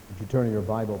you turn in your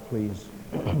Bible, please,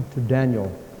 to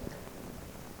Daniel,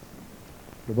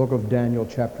 the book of Daniel,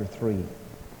 chapter 3.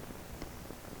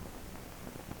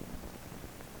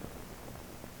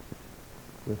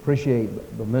 We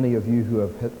appreciate the many of you who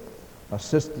have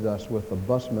assisted us with the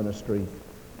bus ministry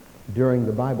during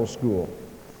the Bible school.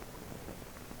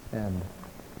 And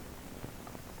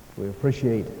we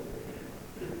appreciate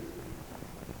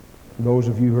those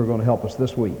of you who are going to help us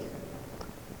this week.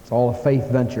 It's all a faith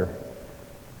venture,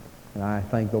 and I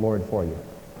thank the Lord for you.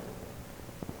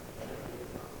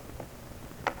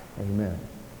 Amen.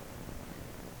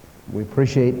 We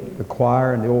appreciate the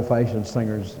choir and the old-fashioned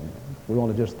singers. We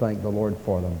want to just thank the Lord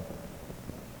for them.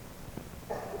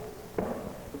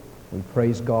 We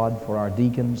praise God for our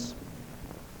deacons,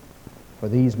 for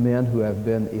these men who have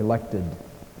been elected.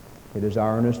 It is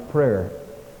our earnest prayer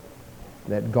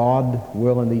that God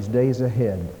will, in these days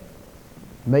ahead,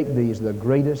 make these the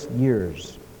greatest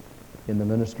years in the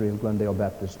ministry of Glendale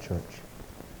Baptist Church.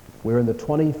 We're in the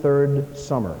 23rd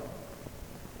summer.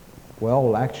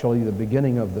 Well, actually, the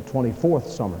beginning of the 24th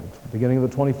summer, beginning of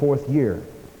the 24th year.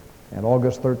 And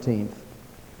August 13th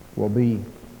will be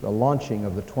the launching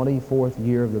of the 24th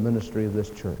year of the ministry of this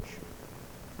church.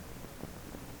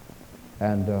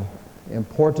 And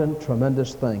important,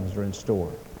 tremendous things are in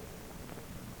store.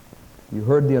 You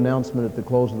heard the announcement at the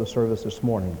close of the service this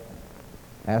morning,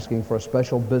 asking for a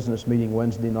special business meeting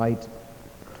Wednesday night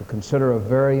to consider a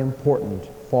very important,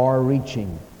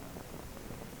 far-reaching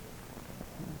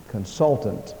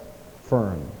consultant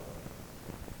firm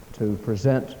to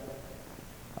present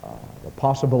the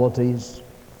possibilities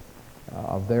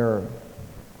of their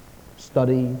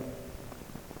study.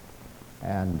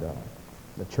 And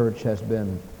the church has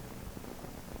been,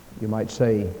 you might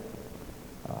say,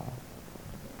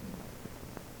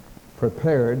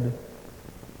 prepared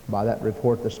by that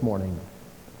report this morning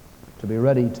to be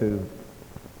ready to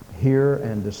hear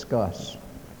and discuss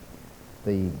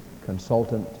the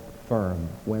consultant firm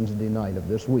Wednesday night of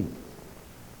this week.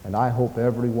 And I hope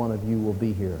every one of you will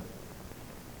be here.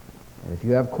 And if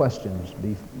you have questions,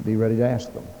 be ready to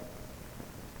ask them.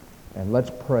 And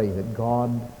let's pray that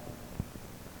God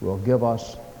will give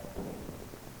us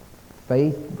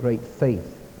faith, great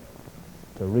faith,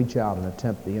 to reach out and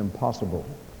attempt the impossible,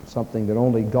 something that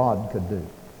only God could do.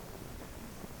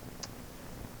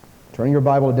 Turn your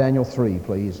Bible to Daniel 3,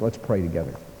 please. Let's pray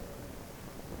together.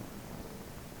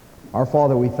 Our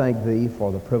Father, we thank Thee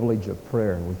for the privilege of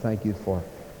prayer, and we thank You for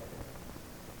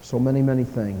so many, many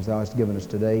things Thou hast given us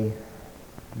today,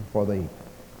 and for the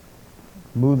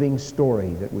moving story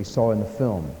that we saw in the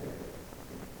film.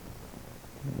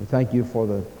 We thank You for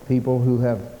the people who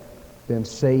have been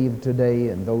saved today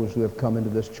and those who have come into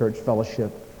this church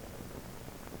fellowship.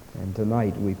 And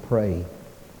tonight we pray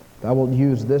Thou wilt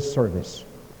use this service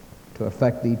to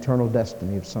affect the eternal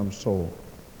destiny of some soul.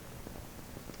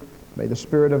 May the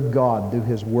Spirit of God do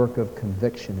His work of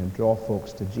conviction and draw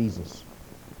folks to Jesus.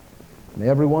 May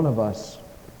every one of us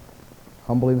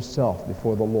humble himself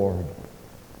before the Lord,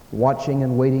 watching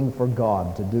and waiting for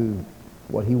God to do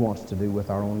what He wants to do with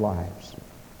our own lives.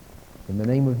 In the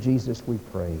name of Jesus we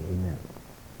pray, amen.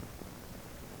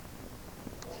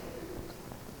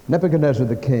 Nebuchadnezzar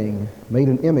the king made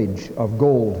an image of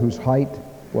gold whose height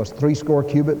was 60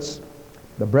 cubits,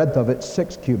 the breadth of it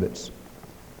 6 cubits.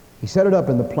 He set it up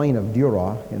in the plain of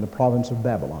Dura in the province of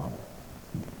Babylon.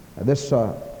 Now, this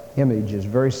image is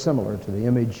very similar to the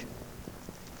image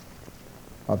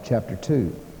of chapter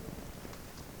 2.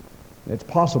 It's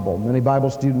possible, many Bible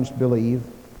students believe,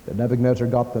 that Nebuchadnezzar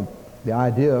got the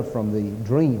idea from the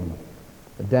dream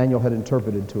that Daniel had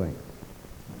interpreted to him.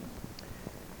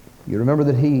 You remember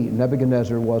that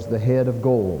Nebuchadnezzar, was the head of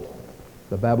gold,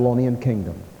 the Babylonian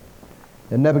kingdom.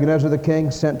 Then Nebuchadnezzar the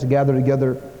king sent to gather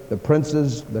together the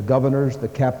princes, the governors, the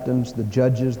captains, the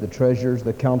judges, the treasurers,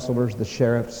 the counselors, the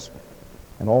sheriffs,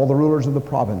 and all the rulers of the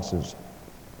provinces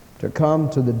to come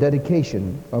to the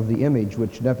dedication of the image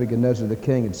which Nebuchadnezzar the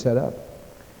king had set up.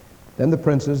 Then the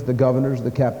princes, the governors, the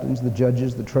captains, the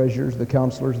judges, the treasurers, the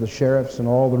counselors, the sheriffs, and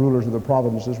all the rulers of the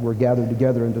provinces were gathered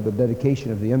together into the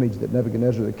dedication of the image that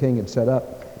Nebuchadnezzar the king had set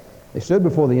up. They stood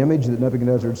before the image that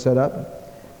Nebuchadnezzar had set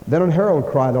up. Then an herald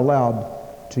cried aloud,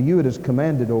 "To you it is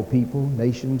commanded, O people,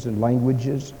 nations, and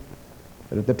languages,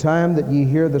 that at the time that ye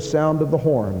hear the sound of the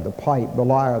horn, the pipe, the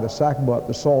lyre, the sackbut,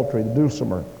 the psaltery, the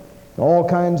dulcimer, and all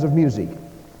kinds of music,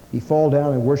 ye fall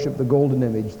down and worship the golden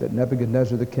image that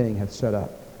Nebuchadnezzar the king hath set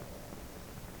up.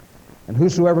 And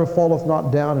whosoever falleth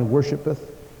not down and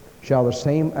worshipeth shall the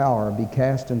same hour be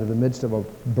cast into the midst of a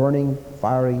burning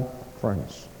fiery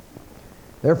furnace.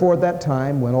 Therefore at that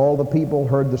time, when all the people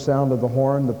heard the sound of the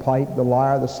horn, the pipe, the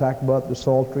lyre, the sackbut, the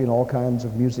psaltery, and all kinds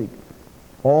of music,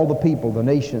 all the people, the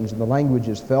nations, and the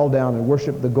languages fell down and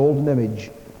worshiped the golden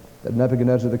image that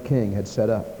Nebuchadnezzar the king had set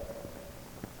up.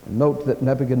 And note that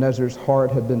Nebuchadnezzar's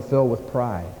heart had been filled with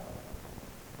pride.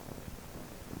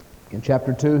 In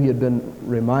chapter 2, he had been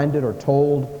reminded or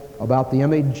told about the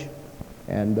image,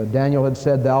 and Daniel had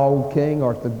said, "Thou, O king,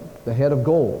 art the head of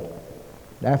gold.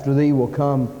 After thee will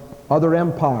come other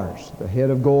empires. The head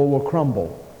of gold will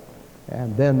crumble,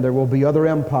 and then there will be other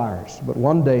empires. But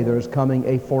one day there is coming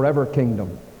a forever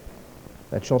kingdom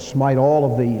that shall smite all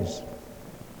of these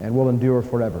and will endure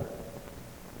forever."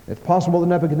 It's possible that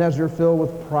Nebuchadnezzar, filled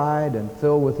with pride and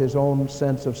filled with his own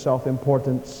sense of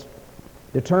self-importance,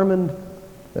 determined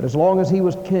that as long as he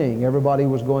was king, everybody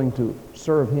was going to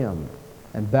serve him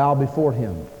and bow before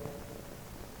him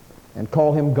and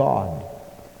call him God.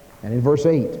 And in verse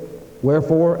 8,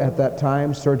 "Wherefore at that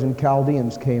time certain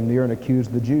Chaldeans came near and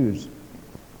accused the Jews.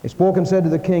 They spoke and said to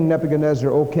the king Nebuchadnezzar,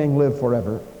 O king, live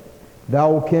forever.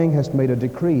 Thou, O king, hast made a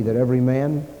decree that every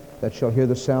man that shall hear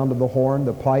the sound of the horn,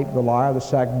 the pipe, the lyre, the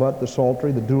sackbut, the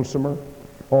psaltery, the dulcimer,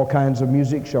 all kinds of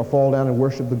music, shall fall down and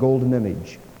worship the golden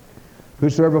image.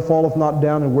 Whosoever falleth not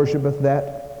down and worshipeth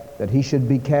that he should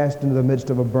be cast into the midst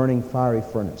of a burning fiery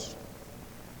furnace.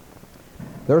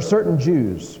 There are certain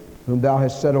Jews whom thou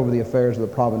hast set over the affairs of the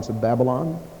province of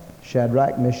Babylon,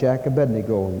 Shadrach, Meshach,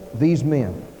 Abednego. These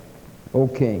men, O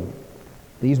king,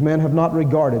 these men have not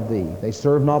regarded thee. They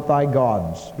serve not thy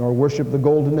gods, nor worship the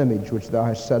golden image which thou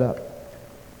hast set up."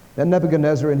 Then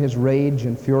Nebuchadnezzar in his rage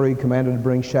and fury commanded to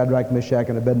bring Shadrach, Meshach,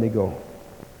 and Abednego.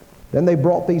 Then they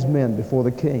brought these men before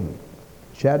the king.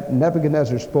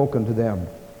 Nebuchadnezzar spoke unto them,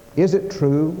 "Is it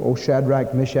true, O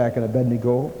Shadrach, Meshach, and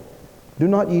Abednego? Do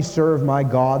not ye serve my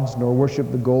gods, nor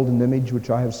worship the golden image which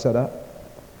I have set up?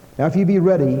 Now if ye be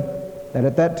ready, that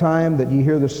at that time that ye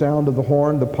hear the sound of the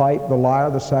horn, the pipe, the lyre,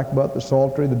 the sackbut, the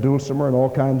psaltery, the dulcimer, and all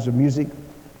kinds of music,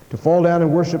 to fall down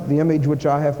and worship the image which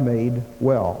I have made,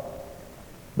 well.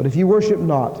 But if ye worship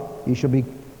not, ye shall be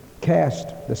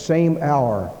cast the same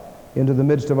hour into the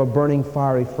midst of a burning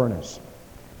fiery furnace.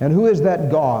 And who is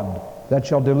that God that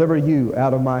shall deliver you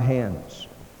out of my hands?"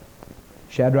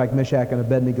 Shadrach, Meshach, and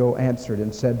Abednego answered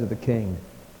and said to the king,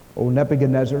 "O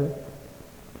Nebuchadnezzar,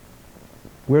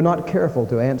 we're not careful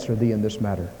to answer thee in this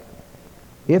matter.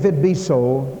 If it be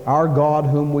so, our God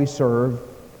whom we serve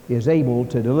is able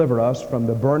to deliver us from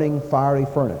the burning fiery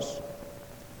furnace.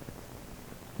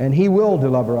 And he will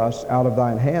deliver us out of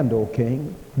thine hand, O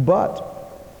king. But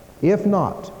if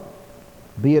not,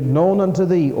 be it known unto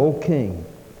thee, O king,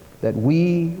 that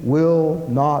we will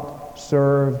not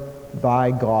serve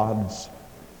thy gods,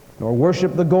 nor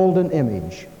worship the golden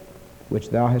image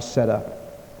which thou hast set up."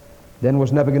 Then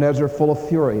was Nebuchadnezzar full of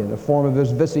fury, and the form of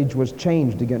his visage was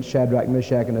changed against Shadrach,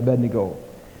 Meshach, and Abednego.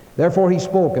 Therefore he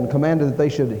spoke and commanded that they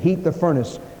should heat the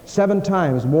furnace 7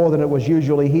 times more than it was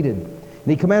usually heated. And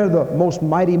he commanded the most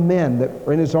mighty men that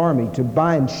were in his army to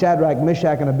bind Shadrach,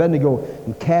 Meshach, and Abednego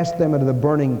and cast them into the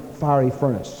burning fiery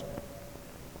furnace.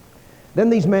 Then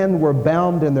these men were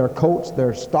bound in their coats,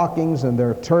 their stockings, and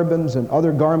their turbans and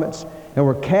other garments, and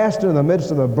were cast into the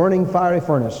midst of the burning fiery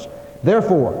furnace.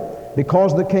 Therefore,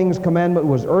 because the king's commandment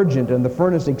was urgent and the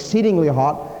furnace exceedingly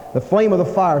hot, the flame of the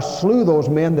fire slew those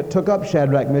men that took up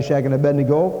Shadrach, Meshach, and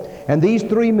Abednego. And these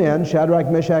 3 men, Shadrach,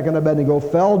 Meshach, and Abednego,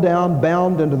 fell down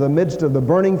bound into the midst of the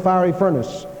burning fiery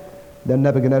furnace. Then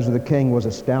Nebuchadnezzar the king was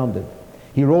astounded.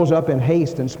 He rose up in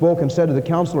haste and spoke and said to the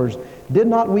counselors, "Did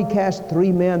not we cast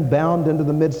 3 men bound into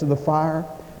the midst of the fire?"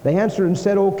 They answered and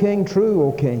said, "O king, true,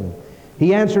 O king."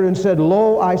 He answered and said,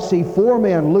 "Lo, I see 4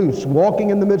 men loose, walking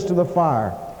in the midst of the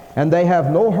fire, and they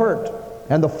have no hurt,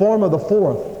 and the form of the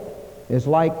 4th is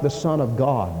like the Son of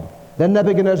God." Then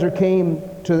Nebuchadnezzar came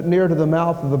near to the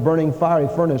mouth of the burning fiery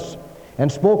furnace, and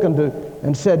spoke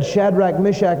and said, "Shadrach,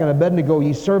 Meshach, and Abednego,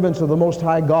 ye servants of the Most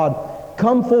High God,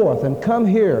 come forth and come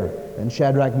here." And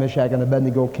Shadrach, Meshach, and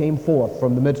Abednego came forth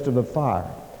from the midst of the fire.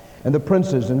 And the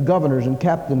princes and governors and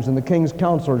captains and the king's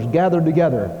counselors gathered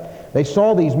together. They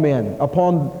saw these men,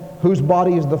 upon whose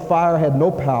bodies the fire had no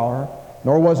power,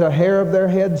 nor was a hair of their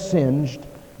heads singed,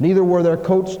 neither were their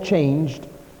coats changed,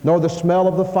 nor the smell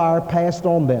of the fire passed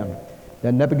on them.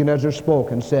 Then Nebuchadnezzar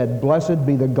spoke and said, "Blessed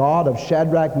be the God of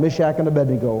Shadrach, Meshach, and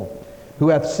Abednego, who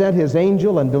hath sent his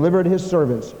angel and delivered his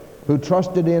servants, who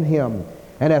trusted in him,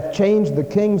 and hath changed the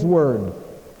king's word,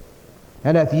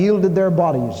 and hath yielded their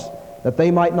bodies, that they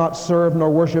might not serve nor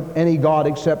worship any god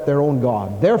except their own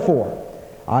God. Therefore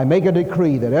I make a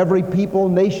decree that every people,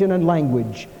 nation, and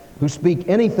language who speak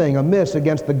anything amiss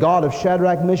against the God of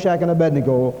Shadrach, Meshach, and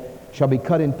Abednego shall be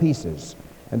cut in pieces,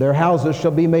 and their houses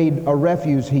shall be made a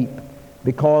refuse heap,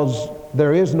 because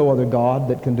there is no other God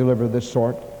that can deliver this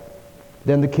sort."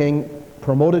 Then the king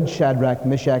promoted Shadrach,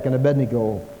 Meshach, and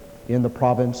Abednego in the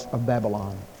province of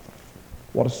Babylon.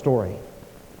 What a story.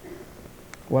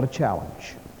 What a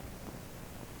challenge.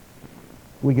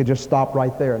 We could just stop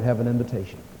right there and have an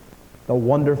invitation. The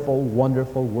wonderful,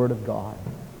 wonderful Word of God.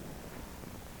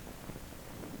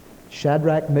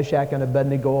 Shadrach, Meshach, and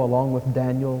Abednego, along with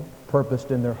Daniel,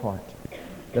 purposed in their heart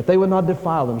that they would not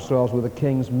defile themselves with the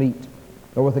king's meat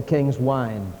or with the king's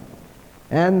wine.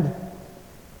 And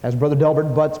as Brother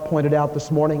Delbert Butts pointed out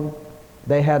this morning,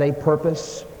 they had a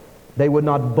purpose. They would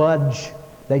not budge.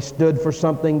 They stood for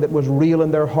something that was real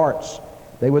in their hearts.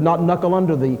 They would not knuckle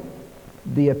under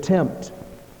the attempt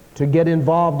to get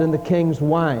involved in the king's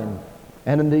wine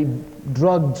and in the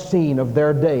drug scene of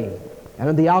their day and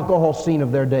in the alcohol scene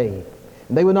of their day.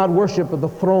 And they would not worship at the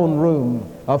throne room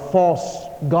of false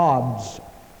gods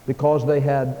because they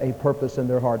had a purpose in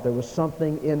their heart. There was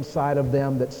something inside of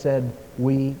them that said,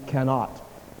 we cannot.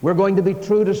 We're going to be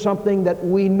true to something that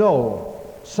we know,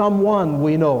 someone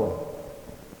we know.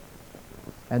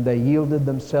 And they yielded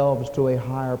themselves to a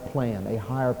higher plan, a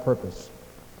higher purpose.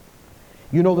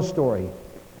 You know the story.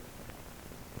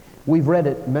 We've read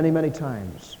it many, many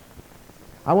times.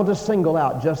 I want to single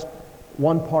out just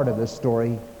one part of this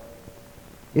story.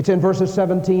 It's in verses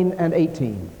 17 and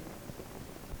 18.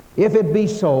 If it be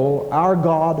so, our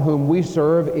God whom we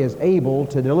serve is able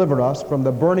to deliver us from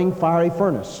the burning fiery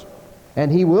furnace, and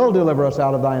he will deliver us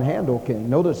out of thine hand, O king.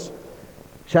 Notice,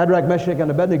 Shadrach, Meshach, and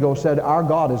Abednego said, our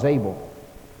God is able.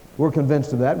 We're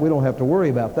convinced of that. We don't have to worry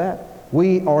about that.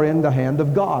 We are in the hand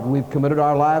of God. We've committed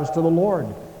our lives to the Lord.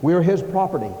 We're his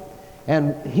property.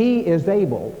 And he is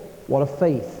able. What a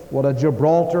faith. What a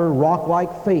Gibraltar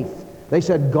rock-like faith. They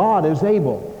said, God is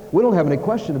able. We don't have any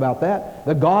question about that.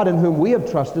 The God in whom we have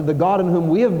trusted, the God in whom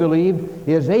we have believed,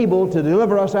 is able to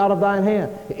deliver us out of thine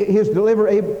hand. He is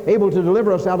able to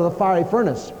deliver us out of the fiery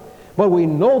furnace. But we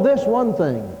know this one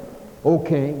thing, O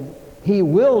king, he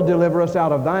will deliver us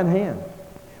out of thine hand.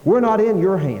 We're not in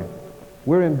your hand.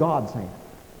 We're in God's hand.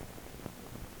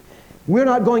 We're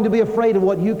not going to be afraid of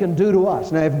what you can do to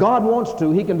us. Now, if God wants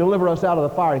to, he can deliver us out of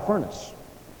the fiery furnace.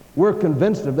 We're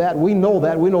convinced of that. We know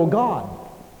that. We know God.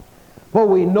 But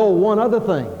we know one other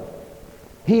thing.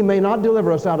 He may not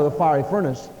deliver us out of the fiery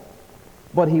furnace,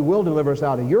 but he will deliver us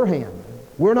out of your hand.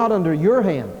 We're not under your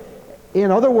hand.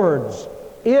 In other words,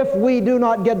 if we do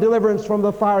not get deliverance from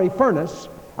the fiery furnace,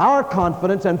 our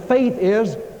confidence and faith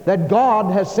is that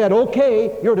God has said,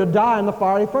 okay, you're to die in the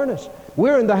fiery furnace.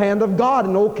 We're in the hand of God,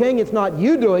 and O king, it's not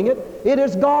you doing it, it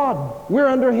is God. We're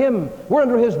under him. We're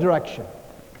under his direction.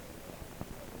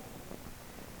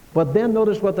 But then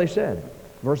notice what they said.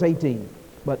 Verse 18,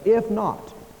 but if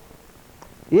not,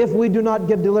 if we do not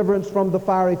get deliverance from the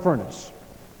fiery furnace,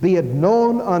 be it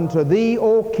known unto thee,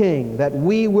 O king, that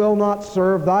we will not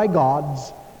serve thy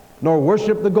gods, nor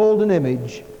worship the golden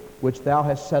image which thou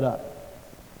hast set up.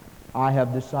 I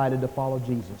have decided to follow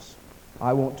Jesus.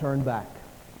 I won't turn back.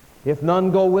 If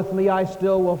none go with me, I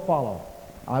still will follow.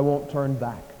 I won't turn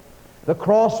back. The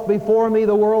cross before me,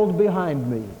 the world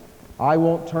behind me. I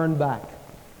won't turn back.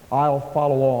 I'll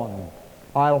follow on.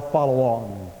 I'll follow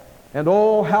on. And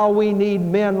oh, how we need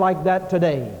men like that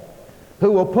today,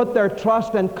 who will put their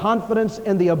trust and confidence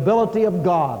in the ability of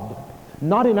God,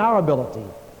 not in our ability,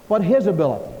 but his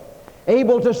ability.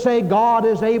 Able to say, God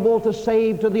is able to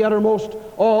save to the uttermost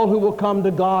all who will come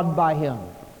to God by him.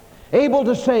 Able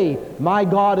to say, my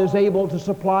God is able to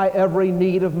supply every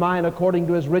need of mine according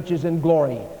to his riches in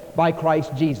glory by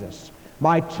Christ Jesus.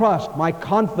 My trust, my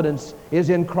confidence is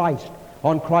in Christ.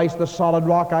 On Christ the solid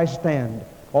rock I stand.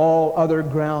 All other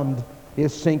ground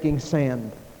is sinking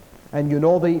sand. And you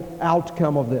know the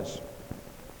outcome of this.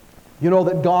 You know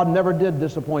that God never did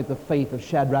disappoint the faith of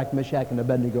Shadrach, Meshach, and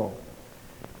Abednego.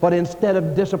 But instead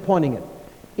of disappointing it,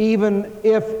 even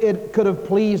if it could have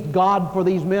pleased God for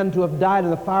these men to have died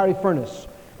in the fiery furnace.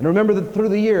 And remember that through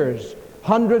the years,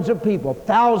 hundreds of people,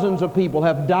 thousands of people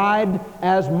have died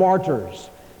as martyrs.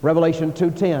 Revelation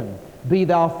 2:10, be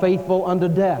thou faithful unto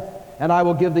death, and I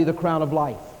will give thee the crown of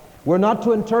life. We're not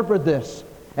to interpret this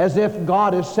as if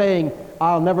God is saying,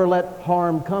 I'll never let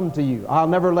harm come to you. I'll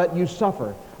never let you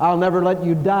suffer. I'll never let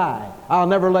you die. I'll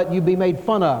never let you be made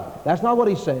fun of. That's not what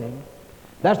he's saying.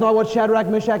 That's not what Shadrach,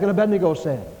 Meshach, and Abednego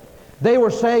said. They were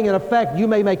saying, in effect, you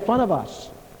may make fun of us.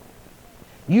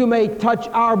 You may touch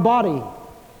our body.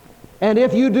 And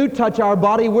if you do touch our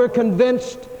body, we're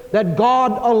convinced that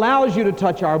God allows you to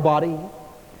touch our body,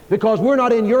 because we're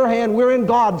not in your hand, we're in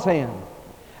God's hand.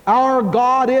 Our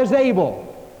God is able,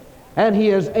 and he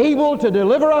is able to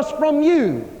deliver us from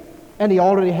you, and he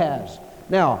already has.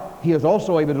 Now, he is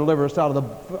also able to deliver us out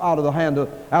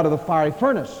of the fiery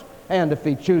furnace. And if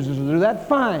he chooses to do that,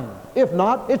 fine. If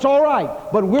not, it's all right.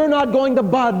 But we're not going to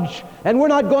budge, and we're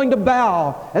not going to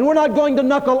bow, and we're not going to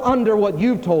knuckle under what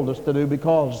you've told us to do,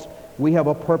 because we have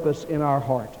a purpose in our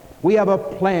heart. We have a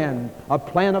plan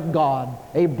of God,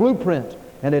 a blueprint,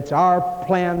 and it's our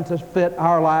plan to fit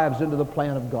our lives into the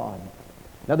plan of God.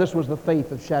 Now, this was the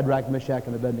faith of Shadrach, Meshach,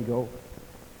 and Abednego.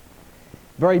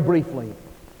 Very briefly,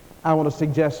 I want to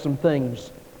suggest some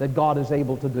things that God is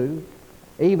able to do,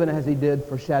 even as he did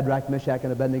for Shadrach, Meshach,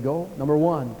 and Abednego. Number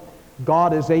one,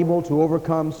 God is able to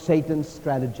overcome Satan's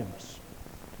stratagems.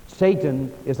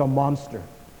 Satan is a monster.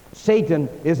 Satan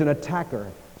is an attacker.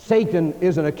 Satan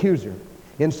is an accuser.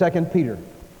 In 1 Peter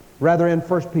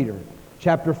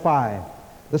chapter 5,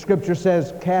 the Scripture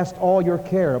says, "Cast all your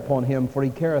care upon him, for he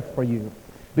careth for you.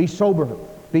 Be sober,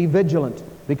 be vigilant,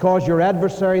 because your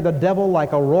adversary the devil,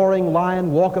 like a roaring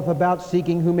lion, walketh about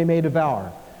seeking whom he may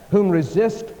devour, whom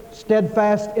resist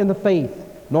steadfast in the faith,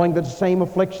 knowing that the same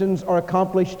afflictions are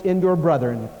accomplished in your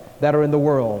brethren that are in the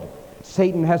world."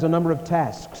 Satan has a number of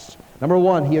tasks. Number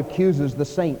one, he accuses the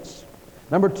saints.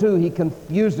 Number two, he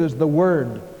confuses the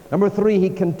Word. Number three, he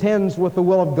contends with the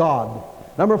will of God.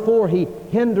 Number four, he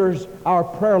hinders our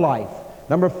prayer life.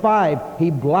 Number five, he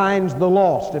blinds the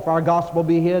lost. If our gospel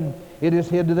be hid, it is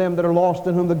hid to them that are lost,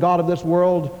 in whom the God of this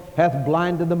world hath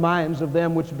blinded the minds of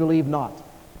them which believe not,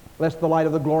 lest the light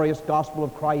of the glorious gospel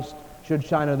of Christ should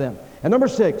shine on them. And number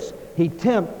six, he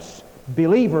tempts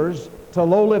believers to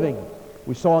low living.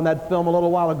 We saw in that film a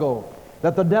little while ago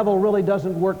that the devil really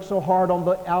doesn't work so hard on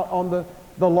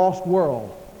the lost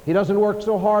world. He doesn't work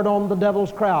so hard on the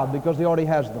devil's crowd, because he already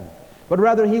has them. But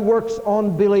rather he works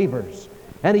on believers.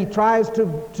 And he tries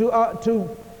to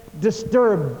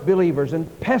disturb believers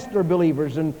and pester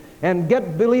believers and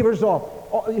get believers off.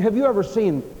 Have you ever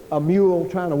seen a mule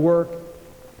trying to work?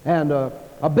 And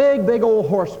a big old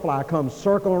horsefly comes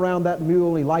circling around that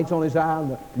mule. He lights on his eye,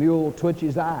 and the mule twitches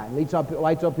his eye.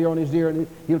 Lights up here on his ear, and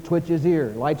he'll twitch his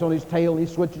ear. Lights on his tail, and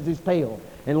he switches his tail.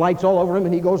 And lights all over him,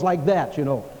 and he goes like that, you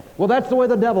know. Well, that's the way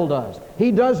the devil does.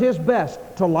 He does his best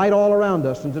to light all around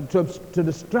us and to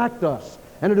distract us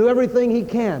and to do everything he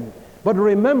can. But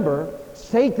remember,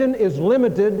 Satan is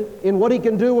limited in what he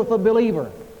can do with a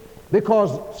believer,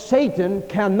 because Satan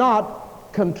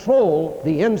cannot control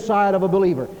the inside of a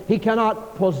believer. He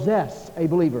cannot possess a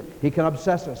believer. He can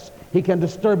obsess us. He can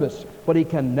disturb us. But he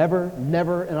can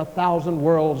never in 1,000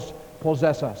 worlds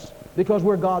possess us, because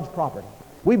we're God's property.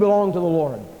 We belong to the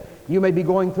Lord. You may be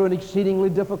going through an exceedingly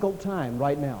difficult time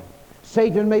right now.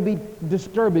 Satan may be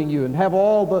disturbing you and have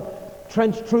all the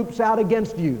trench troops out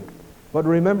against you. But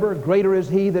remember, greater is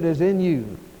he that is in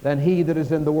you than he that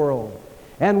is in the world.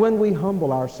 And when we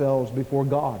humble ourselves before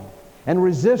God and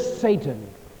resist Satan,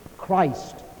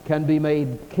 Christ can be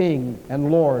made King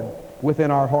and Lord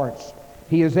within our hearts.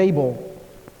 He is able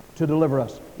to deliver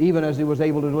us, even as he was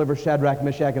able to deliver Shadrach,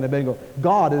 Meshach, and Abednego.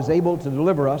 God is able to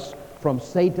deliver us from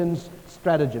Satan's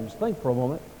stratagems. Think for a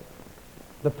moment.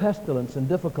 The pestilence and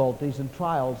difficulties and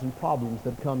trials and problems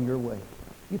that come your way.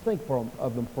 You think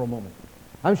of them for a moment.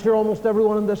 I'm sure almost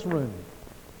everyone in this room,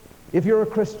 if you're a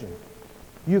Christian,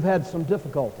 you've had some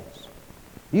difficulties.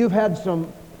 You've had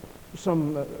some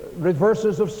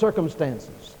reverses of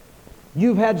circumstances.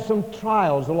 You've had some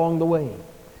trials along the way.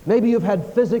 Maybe you've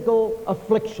had physical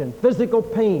affliction, physical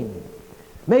pain.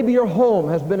 Maybe your home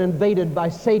has been invaded by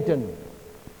Satan.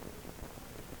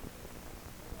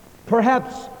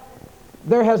 Perhaps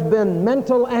there has been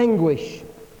mental anguish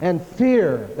and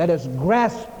fear that has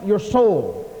grasped your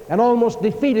soul and almost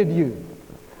defeated you.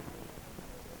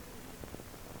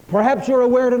 Perhaps you're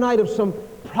aware tonight of some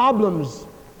problems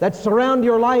that surround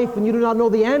your life and you do not know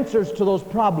the answers to those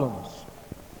problems.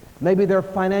 Maybe there are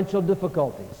financial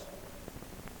difficulties.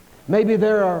 Maybe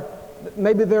they are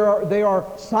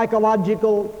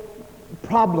psychological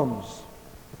problems.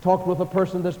 I talked with a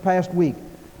person this past week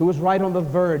who was right on the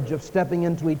verge of stepping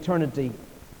into eternity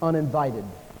uninvited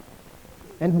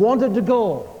and wanted to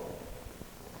go,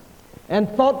 and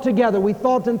we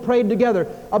thought and prayed together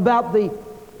about the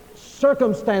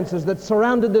circumstances that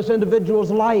surrounded this individual's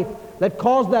life that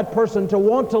caused that person to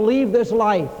want to leave this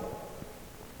life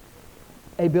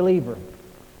a believer.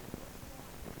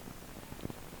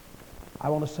 I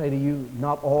want to say to you,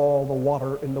 not all the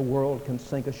water in the world can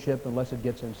sink a ship unless it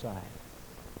gets inside.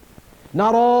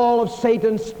 Not all of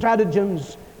Satan's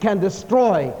stratagems can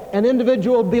destroy an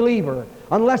individual believer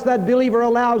unless that believer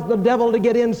allows the devil to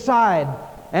get inside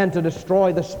and to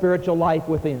destroy the spiritual life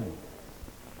within.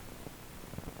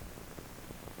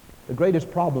 The greatest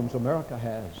problems America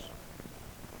has,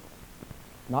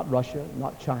 not Russia,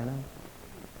 not China,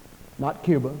 not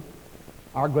Cuba,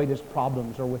 our greatest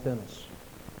problems are within us,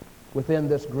 within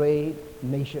this great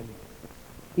nation.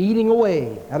 eating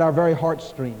away at our very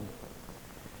heartstring.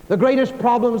 The greatest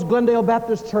problems Glendale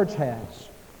Baptist Church has,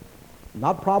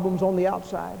 not problems on the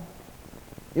outside.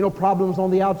 You know, problems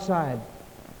on the outside,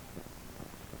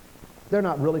 they're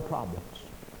not really problems.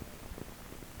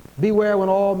 Beware when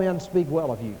all men speak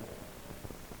well of you.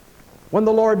 When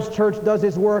the Lord's church does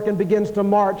His work and begins to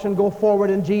march and go forward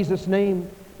in Jesus' name,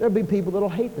 there'll be people that'll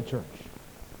hate the church.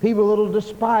 People that'll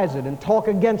despise it and talk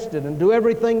against it and do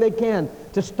everything they can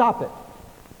to stop it.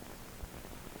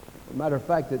 As a matter of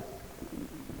fact, that,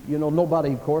 you know,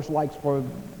 nobody, of course, likes for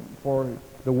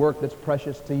the work that's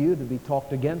precious to you to be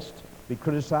talked against, be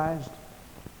criticized.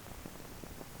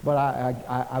 But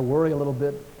I worry a little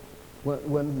bit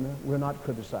when we're not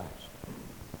criticized.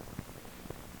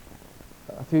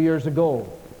 A few years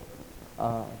ago,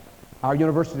 our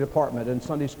university department in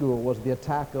Sunday school was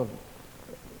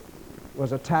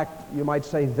attacked, you might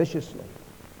say, viciously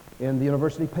in the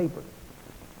university paper.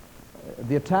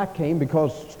 The attack came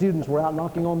because students were out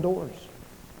knocking on doors.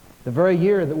 The very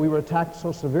year that we were attacked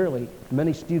so severely,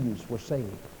 many students were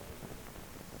saved.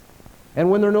 And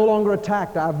when they're no longer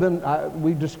attacked,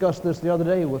 we discussed this the other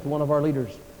day with one of our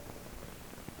leaders.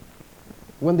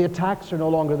 When the attacks are no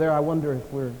longer there, I wonder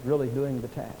if we're really doing the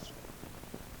task.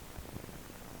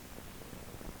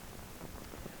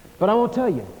 But I will tell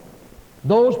you,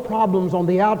 those problems on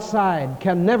the outside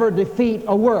can never defeat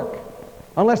a work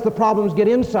unless the problems get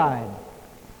inside.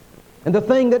 And the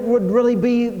thing that would really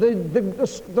be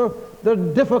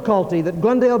the difficulty that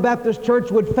Glendale Baptist Church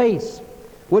would face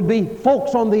would be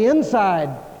folks on the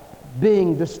inside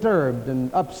being disturbed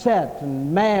and upset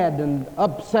and mad and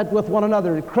upset with one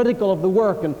another, critical of the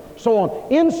work and so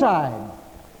on. Inside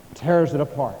tears it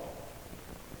apart.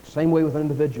 Same way with an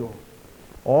individual.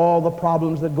 All the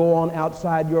problems that go on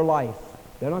outside your life,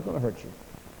 they're not going to hurt you.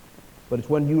 But it's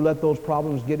when you let those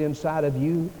problems get inside of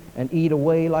you and eat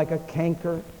away like a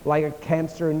canker, like a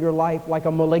cancer in your life, like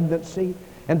a malignancy,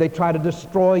 and they try to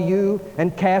destroy you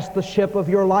and cast the ship of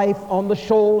your life on the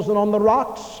shoals and on the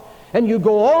rocks, and you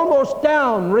go almost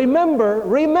down.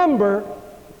 Remember,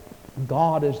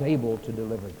 God is able to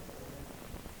deliver you.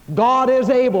 God is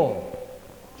able.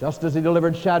 Just as He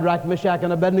delivered Shadrach, Meshach,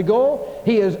 and Abednego,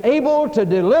 He is able to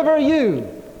deliver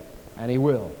you, and He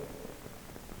will.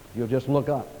 You'll just look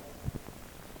up.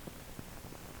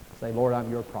 Say, Lord, I'm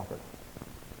your property.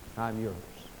 I'm yours.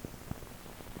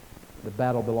 The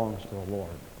battle belongs to the Lord.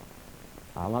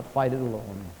 I'll not fight it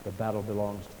alone. The battle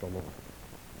belongs to the Lord.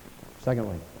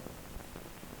 Secondly,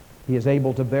 He is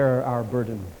able to bear our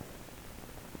burden.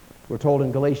 We're told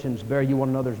in Galatians, bear you one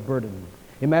another's burden.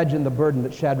 Imagine the burden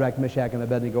that Shadrach, Meshach, and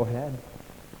Abednego had.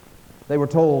 They were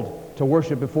told to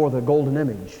worship before the golden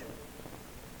image.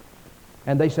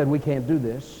 And they said, we can't do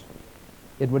this.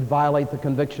 It would violate the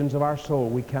convictions of our soul.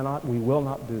 We will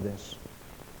not do this.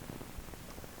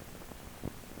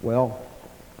 Well,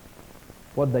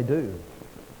 what did they do?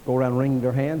 Go around wringing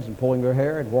their hands and pulling their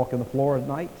hair and walking the floor at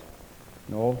night?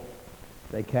 No.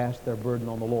 They cast their burden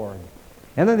on the Lord.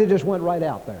 And then they just went right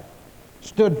out there,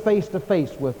 stood face to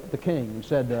face with the king and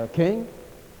said, King,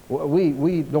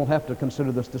 we don't have to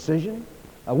consider this decision.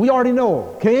 We already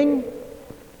know, King,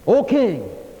 O King,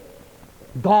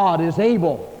 God is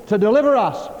able to deliver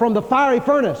us from the fiery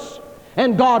furnace,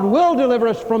 and God will deliver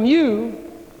us from you.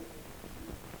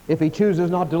 If He chooses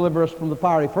not to deliver us from the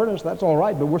fiery furnace, that's all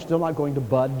right, but we're still not going to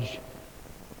budge.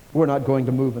 We're not going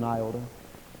to move an iota.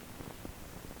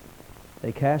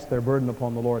 They cast their burden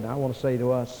upon the Lord. And I want to say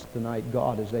to us tonight,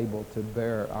 God is able to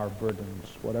bear our burdens,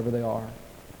 whatever they are.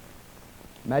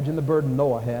 Imagine the burden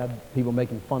Noah had, people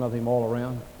making fun of him all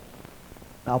around,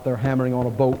 out there hammering on a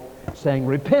boat, saying,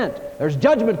 repent, there's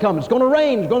judgment coming, it's going to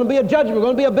rain, it's going to be a judgment, it's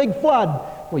going to be a big flood.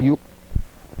 Well,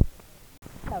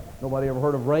 nobody ever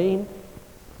heard of rain?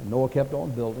 And Noah kept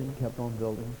on building, kept on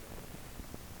building.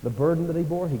 The burden that he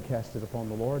bore, he cast it upon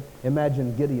the Lord.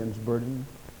 Imagine Gideon's burden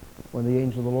when the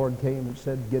angel of the Lord came and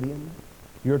said, Gideon,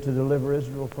 you're to deliver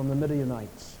Israel from the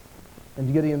Midianites.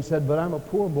 And Gideon said, but I'm a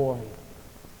poor boy,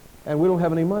 and we don't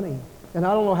have any money, and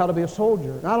I don't know how to be a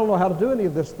soldier, and I don't know how to do any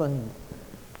of this thing.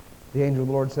 The angel of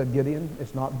the Lord said, Gideon,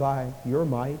 it's not by your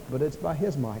might, but it's by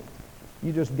His might.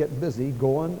 You just get busy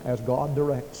going as God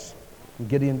directs. And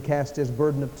Gideon cast his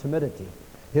burden of timidity,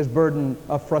 his burden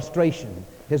of frustration,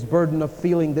 his burden of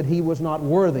feeling that he was not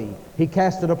worthy. He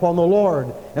cast it upon the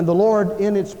Lord, and the Lord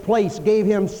in its place gave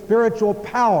him spiritual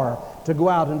power to go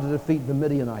out and to defeat the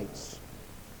Midianites.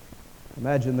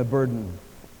 Imagine the burden.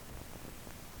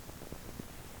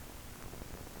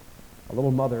 A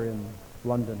little mother in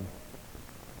London,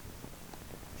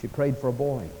 she prayed for a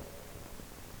boy.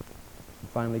 And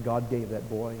finally God gave that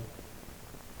boy.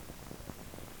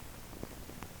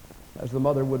 As the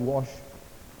mother would wash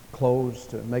clothes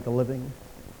to make a living.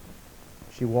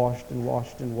 She washed and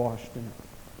washed and washed, and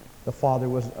the father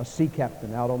was a sea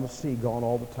captain out on the sea, gone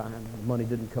all the time. The money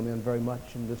didn't come in very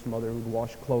much, and this mother would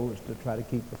wash clothes to try to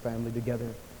keep the family together.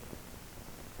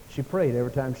 She prayed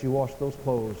every time she washed those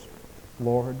clothes,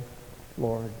 Lord,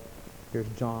 Lord, here's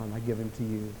John, I give him to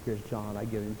you. Here's John, I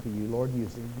give him to you. Lord,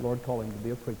 use him. Lord, call him to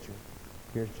be a preacher.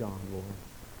 Here's John, Lord.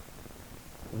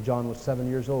 When John was 7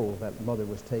 years old, that mother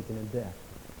was taken in death.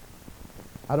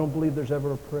 I don't believe there's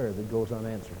ever a prayer that goes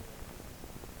unanswered.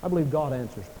 I believe God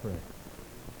answers prayer.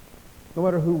 No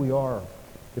matter who we are,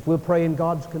 if we'll pray in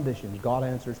God's conditions, God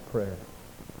answers prayer.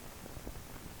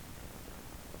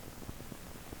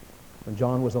 When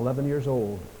John was 11 years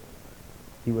old,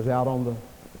 he was out on the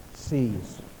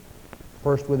seas,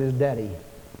 first with his daddy,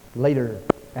 later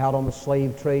out on the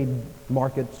slave trade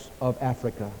markets of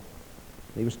Africa.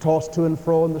 He was tossed to and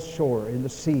fro on the shore, in the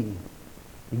sea.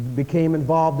 He became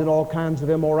involved in all kinds of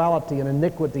immorality and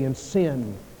iniquity and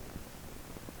sin.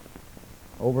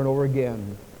 Over and over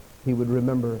again, he would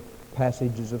remember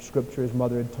passages of Scripture his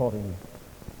mother had taught him.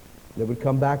 They would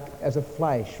come back as a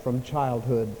flash from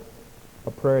childhood.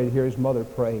 A prayer he'd hear his mother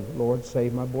pray, Lord,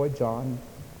 save my boy John.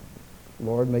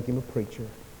 Lord, make him a preacher.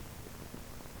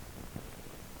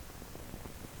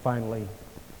 Finally,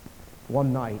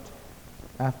 one night,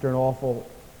 after an awful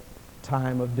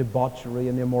time of debauchery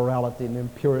and immorality and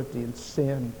impurity and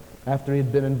sin, after he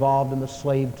had been involved in the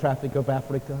slave traffic of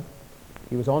Africa,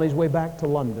 he was on his way back to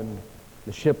London.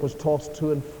 The ship was tossed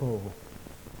to and fro,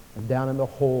 and down in the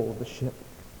hold of the ship,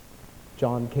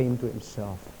 John came to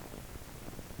himself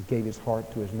and gave his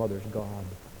heart to his mother's God.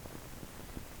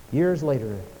 Years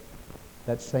later,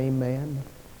 that same man,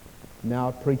 now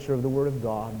a preacher of the Word of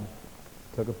God,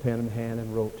 took a pen in hand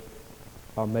and wrote,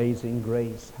 Amazing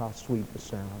grace, how sweet the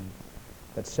sound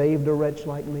that saved a wretch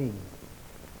like me.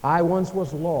 I once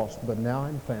was lost, but now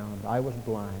I'm found. I was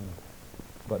blind,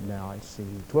 but now I see.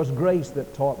 'Twas grace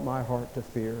that taught my heart to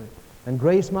fear, and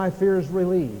grace my fears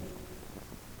relieved.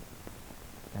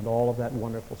 And all of that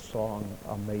wonderful song,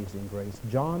 Amazing Grace.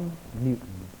 John Newton,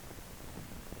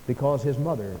 because his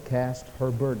mother cast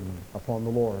her burden upon the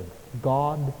Lord.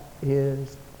 God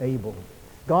is able.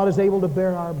 God is able to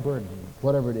bear our burden,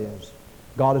 whatever it is.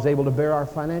 God is able to bear our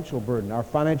financial burden, our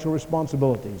financial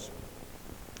responsibilities.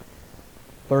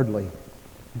 Thirdly,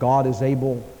 God is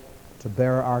able to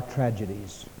bear our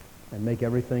tragedies and make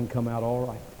everything come out all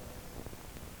right.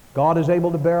 God is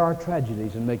able to bear our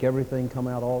tragedies and make everything come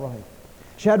out all right.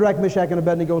 Shadrach, Meshach, and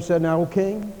Abednego said, Now, O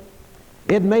king,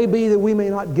 it may be that we may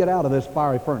not get out of this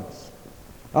fiery furnace.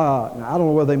 Now, I don't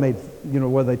know whether they made,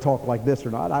 whether they talked like this or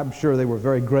not. I'm sure they were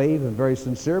very grave and very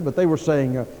sincere, but they were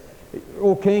saying,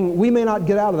 O king, we may not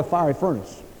get out of the fiery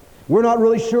furnace. We're not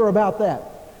really sure about that.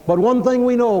 But one thing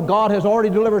we know, God has already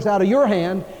delivered us out of your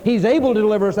hand. He's able to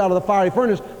deliver us out of the fiery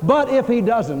furnace. But if he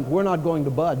doesn't, we're not going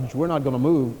to budge. We're not going to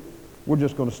move. We're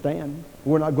just going to stand.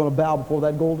 We're not going to bow before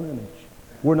that golden image.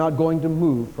 We're not going to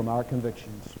move from our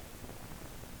convictions.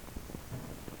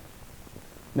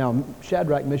 Now,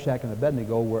 Shadrach, Meshach, and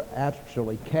Abednego were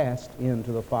actually cast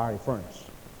into the fiery furnace.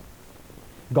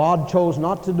 God chose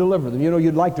not to deliver them.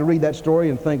 You'd like to read that story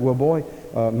and think, well, boy,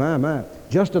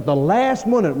 just at the last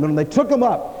minute when they took them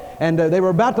up and they were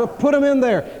about to put them in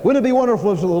there, wouldn't it be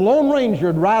wonderful if the Lone Ranger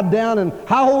would ride down and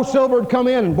Hi-Ho Silver would come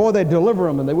in and, boy, they'd deliver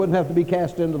them and they wouldn't have to be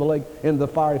cast into the lake, into the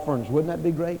fiery furnace. Wouldn't that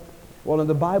be great? Well, and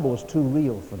the Bible is too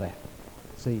real for that,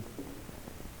 see.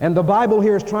 And the Bible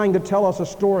here is trying to tell us a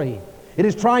story. It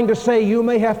is trying to say you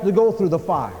may have to go through the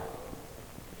fire.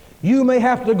 You may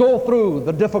have to go through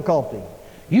the difficulty.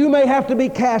 You may have to be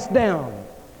cast down.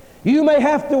 You may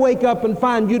have to wake up and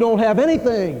find you don't have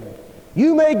anything.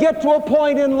 You may get to a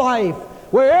point in life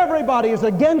where everybody is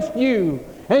against you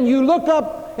and you look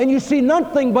up and you see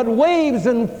nothing but waves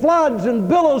and floods and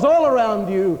billows all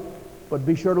around you. But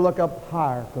be sure to look up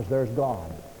higher because there's God.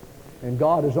 And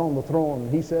God is on the throne.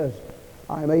 He says,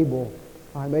 I'm able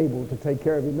to take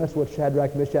care of you. And that's what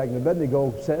Shadrach, Meshach, and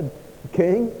Abednego said.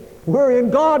 King, we're in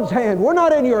God's hand. We're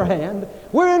not in your hand.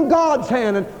 We're in God's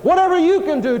hand. And whatever you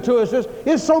can do to us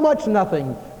is so much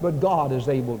nothing. But God is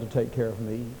able to take care of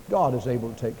me. God is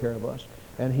able to take care of us.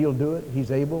 And he'll do it.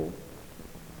 He's able.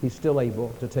 He's still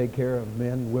able to take care of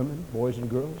men, women, boys, and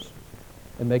girls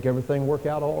and make everything work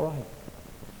out all right.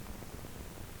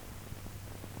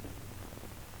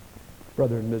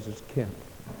 Brother and Mrs. Kent,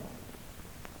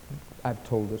 I've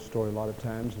told this story a lot of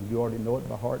times, and you already know it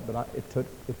by heart, but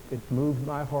it moved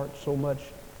my heart so much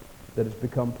that it's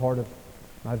become part of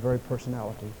my very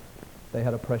personality. They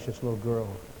had a precious little girl.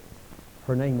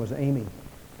 Her name was Amy.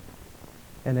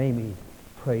 And Amy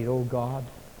prayed, oh God,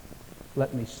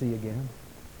 let me see again.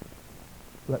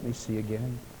 Let me see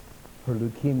again. Her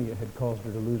leukemia had caused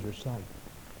her to lose her sight.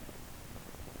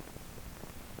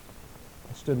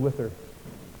 I stood with her.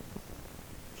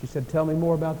 She said, "Tell me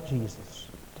more about Jesus.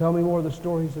 Tell me more of the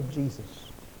stories of Jesus."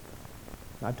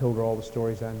 I told her all the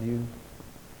stories I knew.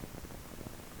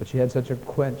 But she had such a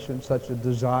quench and such a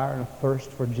desire and a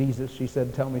thirst for Jesus. She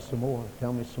said, "Tell me some more.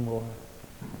 Tell me some more."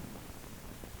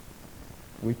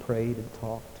 We prayed and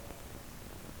talked.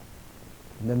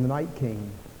 And then the night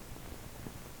came.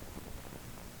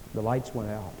 The lights went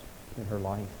out in her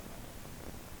life.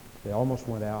 They almost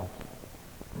went out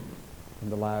in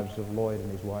the lives of Lloyd and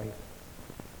his wife.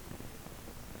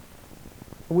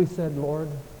 We said, "Lord,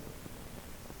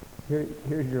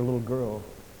 here's your little girl.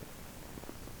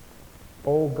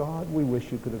 Oh God, we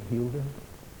wish you could have healed her.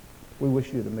 We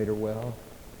wish you'd have made her well.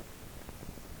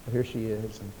 But here she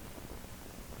is." And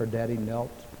her daddy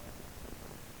knelt,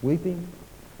 weeping,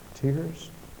 tears.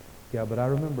 Yeah, but I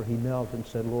remember he knelt and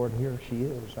said, "Lord, here she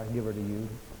is. I give her to you."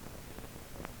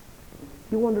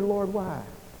 You wonder, Lord, why?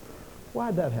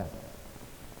 Why'd that happen?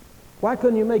 Why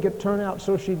couldn't you make it turn out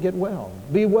so she'd get well,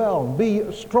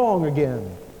 be strong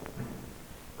again?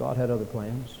 God had other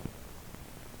plans.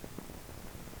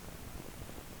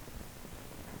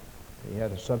 He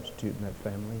had a substitute in that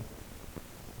family.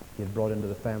 He had brought into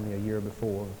the family a year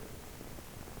before.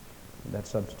 And that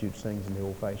substitute sings in the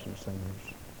old-fashioned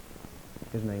singers.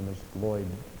 His name is Lloyd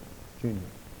Jr. And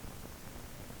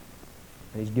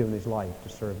he's given his life to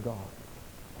serve God.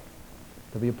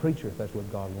 To be a preacher, if that's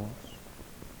what God wants.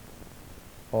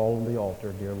 All on the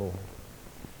altar, dear Lord.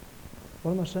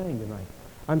 What am I saying tonight?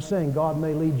 I'm saying God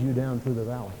may lead you down through the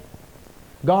valley.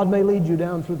 God may lead you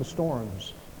down through the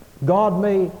storms. God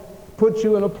may put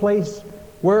you in a place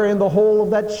where in the whole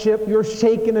of that ship you're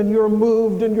shaken and you're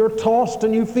moved and you're tossed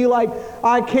and you feel like,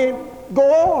 I can't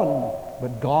go on.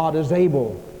 But God is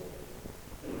able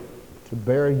to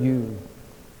bear you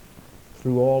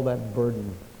through all that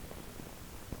burden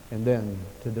and then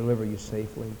to deliver you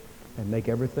safely and make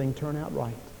everything turn out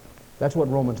right. That's what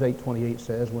Romans 8:28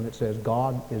 says when it says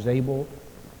God is able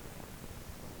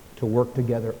to work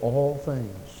together all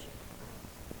things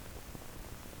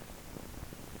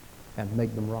and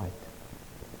make them right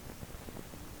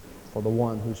for the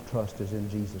one whose trust is in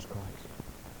Jesus Christ.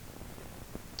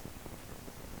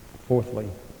 Fourthly,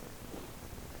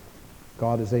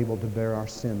 God is able to bear our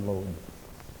sin load.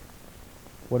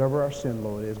 Whatever our sin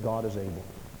load is, God is able.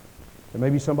 There may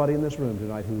be somebody in this room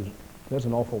tonight there's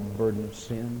an awful burden of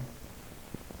sin.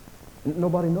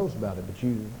 Nobody knows about it but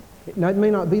you. Now, it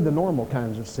may not be the normal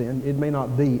kinds of sin. It may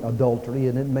not be adultery,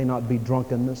 and it may not be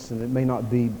drunkenness, and it may not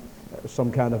be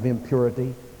some kind of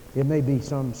impurity. It may be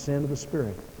some sin of the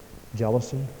Spirit.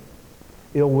 Jealousy,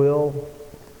 ill will,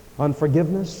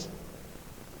 unforgiveness,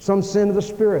 some sin of the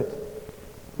Spirit.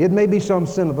 It may be some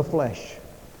sin of the flesh.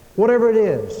 Whatever it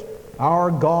is,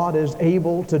 our God is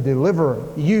able to deliver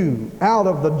you out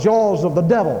of the jaws of the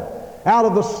devil, out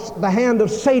of the hand of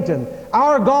Satan.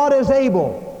 Our God is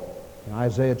able. In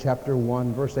Isaiah chapter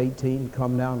 1, verse 18,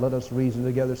 "Come now and let us reason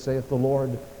together, saith the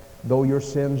Lord. Though your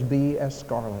sins be as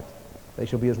scarlet, they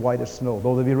shall be as white as snow.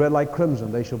 Though they be red like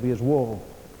crimson, they shall be as wool."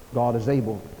 God is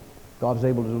able. God is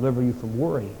able to deliver you from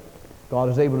worry. God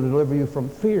is able to deliver you from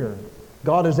fear.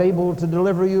 God is able to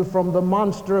deliver you from the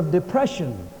monster of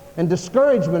depression and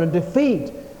discouragement and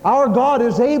defeat. Our God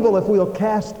is able if we'll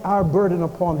cast our burden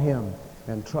upon Him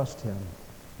and trust Him.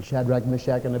 And Shadrach,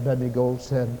 Meshach, and Abednego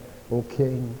said, O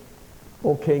King,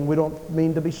 we don't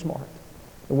mean to be smart.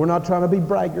 And we're not trying to be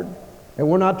braggart. And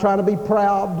we're not trying to be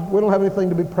proud. We don't have anything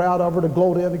to be proud of or to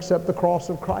gloat in except the cross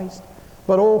of Christ.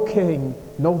 But, O King,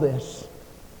 know this.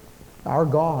 Our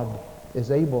God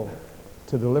is able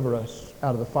to deliver us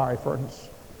out of the fiery furnace.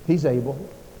 He's able.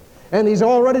 And He's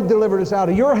already delivered us out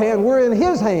of your hand. We're in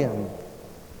His hand.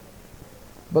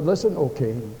 But listen, O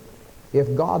King,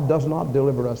 if God does not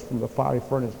deliver us from the fiery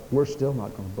furnace, we're still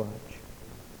not going to budge.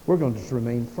 We're going to just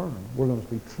remain firm. We're going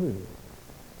to be true.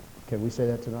 Can we say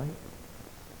that tonight?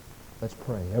 Let's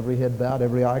pray. Every head bowed,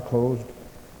 every eye closed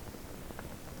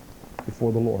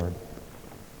before the Lord.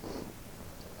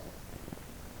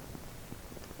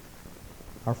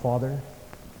 Our Father,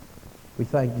 we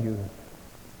thank you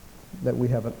that we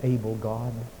have an able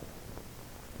God,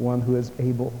 one who is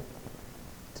able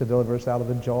to deliver us out of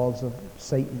the jaws of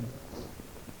Satan,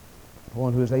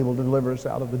 one who is able to deliver us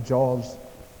out of the jaws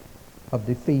of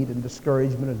defeat and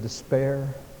discouragement and despair,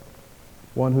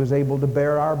 one who is able to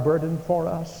bear our burden for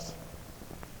us,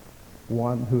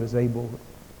 one who is able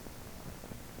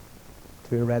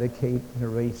to eradicate and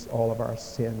erase all of our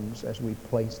sins as we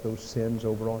place those sins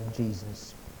over on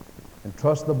Jesus and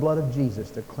trust the blood of Jesus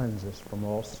to cleanse us from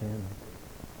all sin.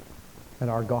 And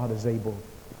our God is able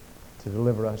to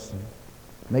deliver us and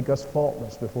Make us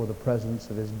faultless before the presence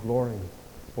of His glory.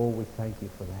 Oh, we thank You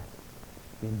for that.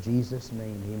 In Jesus'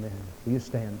 name, amen. Will you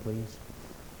stand, please?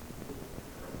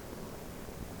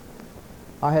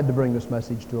 I had to bring this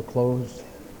message to a close.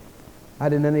 I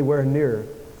didn't anywhere near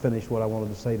finish what I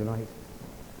wanted to say tonight.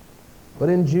 But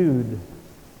in Jude,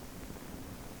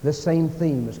 this same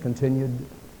theme is continued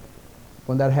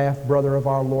when that half-brother of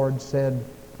our Lord said,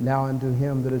 "Now unto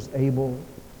Him that is able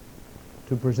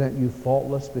to present you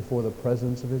faultless before the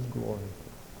presence of His glory."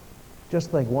 Just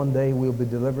think, one day we'll be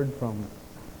delivered from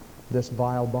this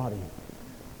vile body.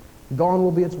 Gone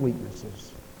will be its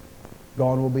weaknesses.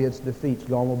 Gone will be its defeats.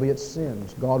 Gone will be its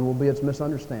sins. Gone will be its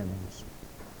misunderstandings.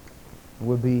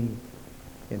 We'll be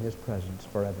in His presence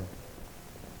forever.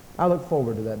 I look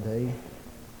forward to that day.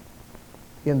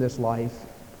 In this life,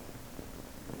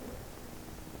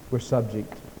 we're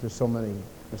subject to so many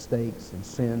mistakes and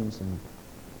sins and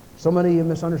so many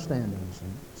misunderstandings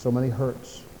and so many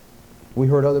hurts. We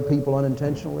hurt other people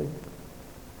unintentionally,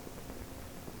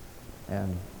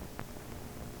 and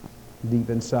deep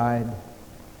inside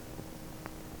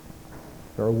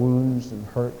there are wounds and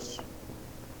hurts.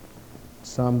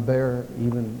 Some bear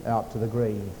even out to the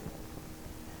grave.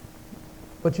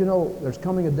 But you know, there's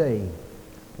coming a day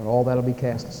when all that'll be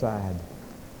cast aside.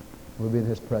 We'll be in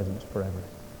His presence forever.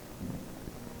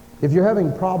 If you're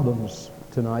having problems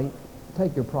tonight,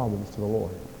 take your problems to the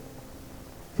Lord.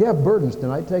 If you have burdens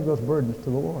tonight, take those burdens to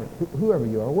the Lord. Whoever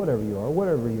you are,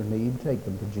 whatever your need, take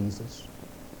them to Jesus.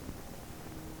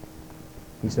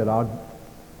 He said, I'll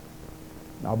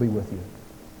be with you.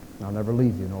 I'll never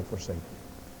leave you nor forsake you.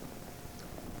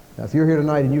 Now, if you're here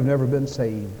tonight and you've never been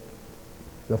saved,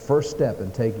 the first step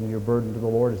in taking your burden to the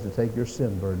Lord is to take your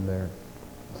sin burden there.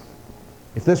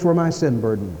 If this were my sin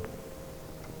burden,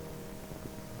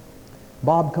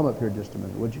 Bob, come up here just a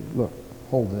minute, would you? Look,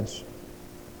 hold this.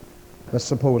 Let's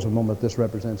suppose a moment this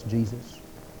represents Jesus.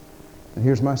 And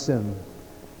here's my sin.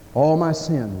 All my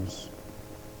sins.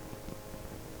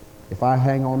 If I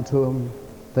hang on to them,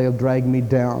 they'll drag me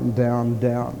down, down,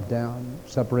 down, down,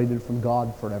 separated from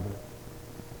God forever.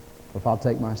 If I'll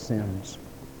take my sins,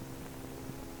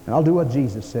 and I'll do what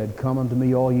Jesus said, "Come unto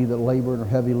me, all ye that labor and are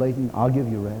heavy laden, I'll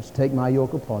give you rest. Take my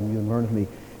yoke upon you and learn of me."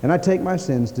 And I take my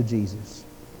sins to Jesus,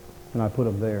 and I put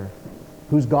them there.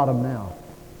 Who's got them now?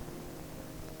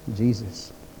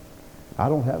 Jesus. I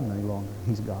don't have them any longer.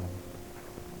 He's got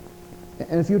them.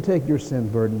 And if you take your sin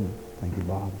burden, thank you,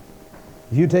 Bob.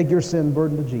 If you take your sin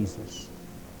burden to Jesus,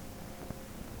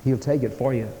 He'll take it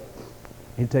for you.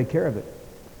 He'll take care of it.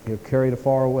 He'll carry it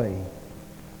far away.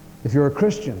 If you're a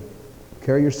Christian,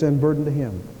 carry your sin burden to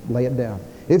Him. Lay it down.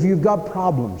 If you've got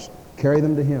problems, carry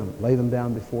them to Him. Lay them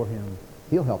down before Him.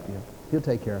 He'll help you. He'll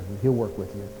take care of you. He'll work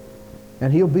with you.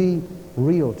 And He'll be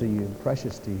real to you,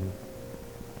 precious to you.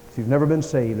 If you've never been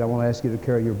saved, I want to ask you to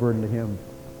carry your burden to Him.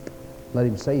 Let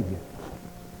Him save you.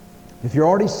 If you're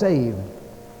already saved,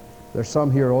 there's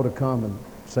some here who ought to come and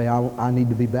say, I need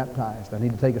to be baptized. I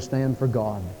need to take a stand for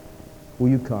God. Will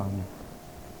you come?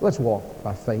 Let's walk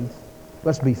by faith.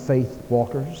 Let's be faith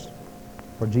walkers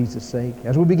for Jesus' sake.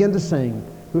 As we begin to sing,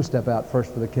 who'll step out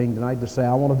first for the King tonight to say,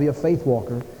 I want to be a faith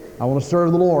walker. I want to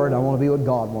serve the Lord. I want to be what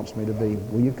God wants me to be.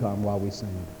 Will you come while we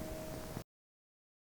sing?